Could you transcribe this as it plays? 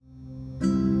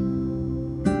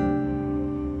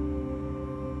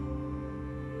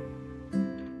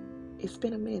It's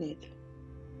been a minute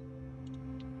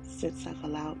since I've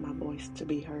allowed my voice to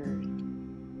be heard.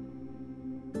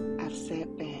 I've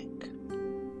sat back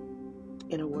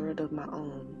in a world of my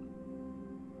own,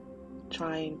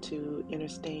 trying to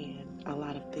understand a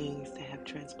lot of things that have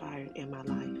transpired in my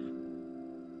life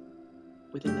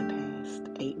within the past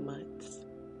 8 months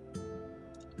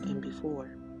and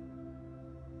before.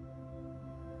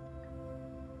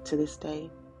 To this day,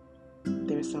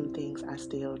 there are some things I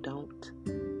still don't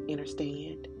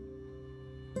understand,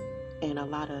 and a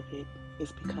lot of it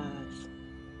is because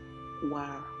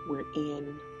while we're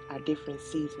in our different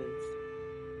seasons,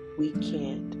 we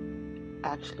can't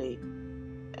actually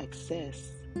access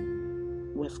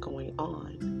what's going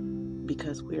on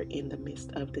because we're in the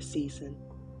midst of the season.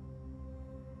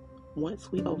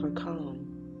 Once we overcome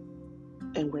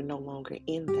and we're no longer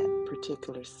in that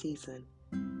particular season,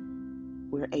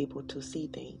 we're able to see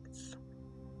things.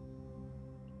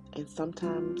 And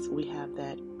sometimes we have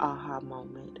that aha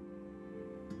moment,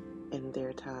 and there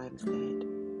are times that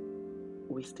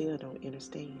we still don't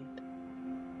understand.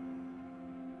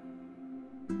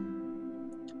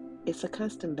 It's a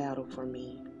constant battle for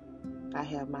me. I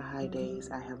have my high days,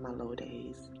 I have my low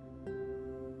days.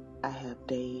 I have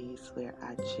days where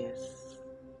I just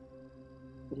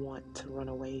want to run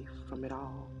away from it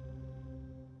all.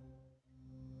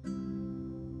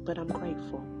 But I'm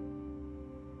grateful.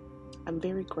 I'm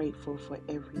very grateful for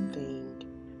everything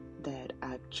that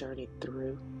I've journeyed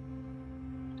through.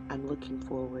 I'm looking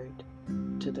forward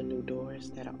to the new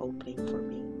doors that are opening for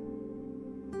me.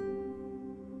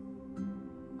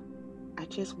 I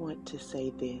just want to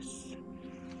say this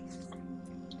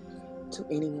to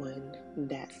anyone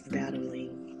that's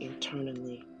battling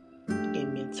internally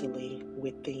and mentally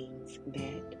with things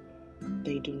that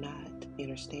they do not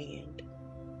understand.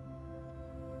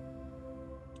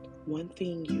 One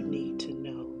thing you need to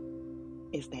know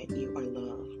is that you are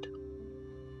loved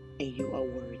and you are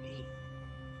worthy,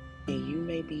 and you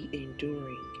may be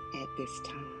enduring at this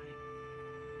time,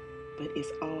 but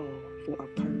it's all for a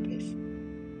purpose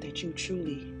that you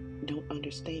truly don't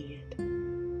understand.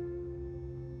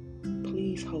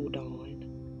 Please hold on.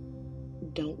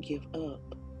 Don't give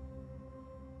up.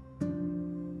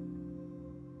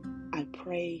 I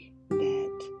pray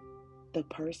that the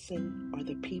person or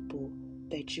the people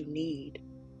that you need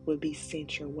will be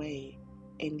sent your way,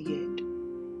 and yet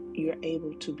you're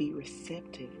able to be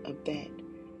receptive of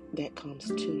that comes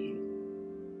to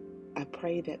you. I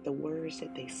pray that the words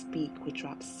that they speak will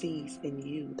drop seeds in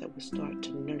you that will start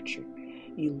to nurture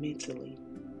you mentally,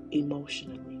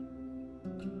 emotionally.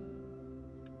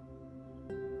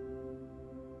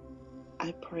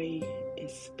 I pray and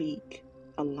speak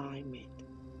alignment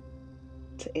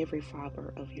to every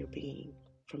fiber of your being,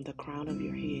 from the crown of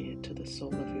your head to the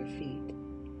sole of your feet.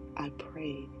 I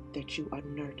pray that you are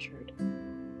nurtured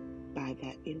by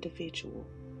that individual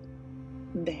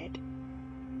that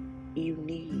you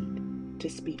need to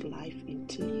speak life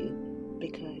into you,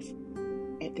 because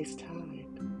at this time,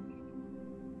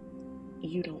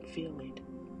 you don't feel it.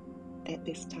 At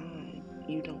this time,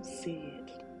 you don't see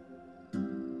it.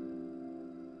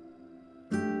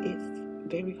 It's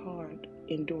very hard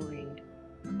enduring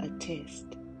a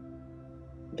test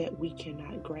that we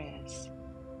cannot grasp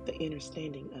the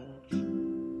understanding of.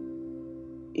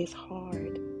 It's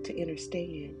hard to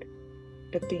understand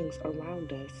the things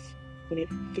around us when it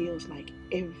feels like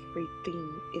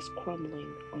everything is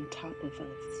crumbling on top of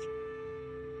us.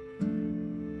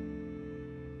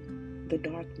 The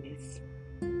darkness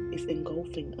is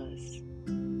engulfing us,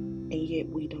 and yet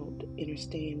we don't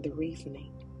understand the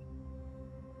reasoning.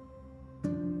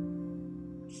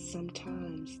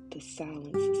 Sometimes the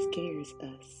silence scares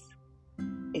us,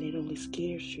 and it only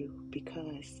scares you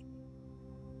because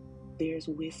there's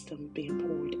wisdom being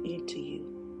poured into you,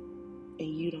 and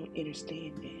you don't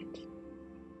understand that.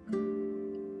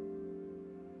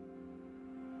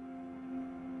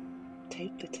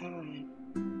 Take the time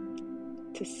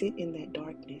to sit in that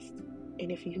darkness,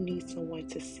 and if you need someone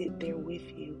to sit there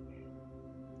with you,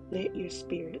 let your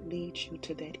spirit lead you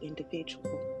to that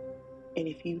individual. And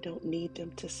if you don't need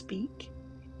them to speak,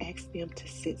 ask them to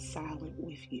sit silent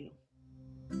with you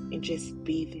and just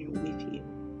be there with you.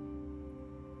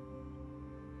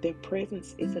 Their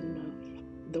presence is enough.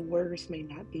 The words may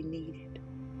not be needed.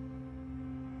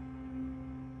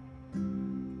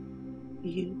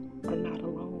 You are not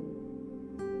alone.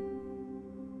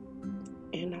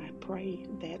 And I pray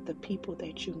that the people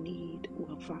that you need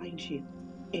will find you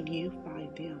and you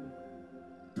find them.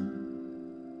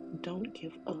 Don't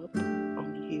give up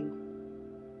on you,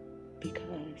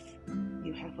 because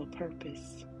you have a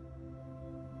purpose.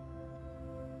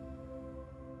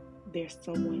 There's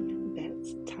someone that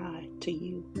that's tied to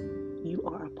you. You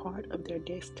are a part of their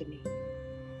destiny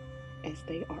as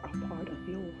they are a part of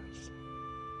yours.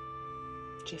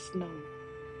 Just know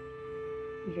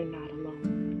you're not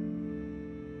alone.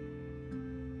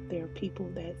 There are people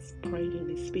that's praying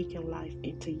and speaking life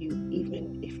into you,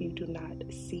 even if you do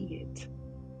not see it.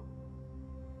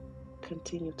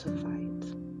 Continue to fight.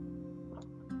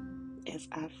 As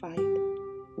I fight,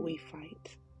 we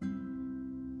fight.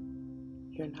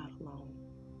 You're not alone.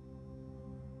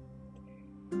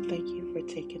 Thank you for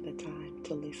taking the time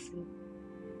to listen.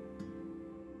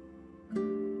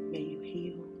 May you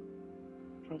heal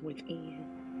from within,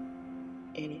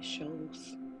 and it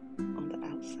shows on the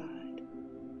outside.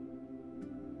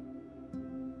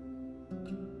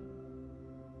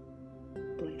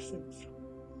 Blessings,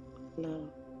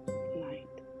 love,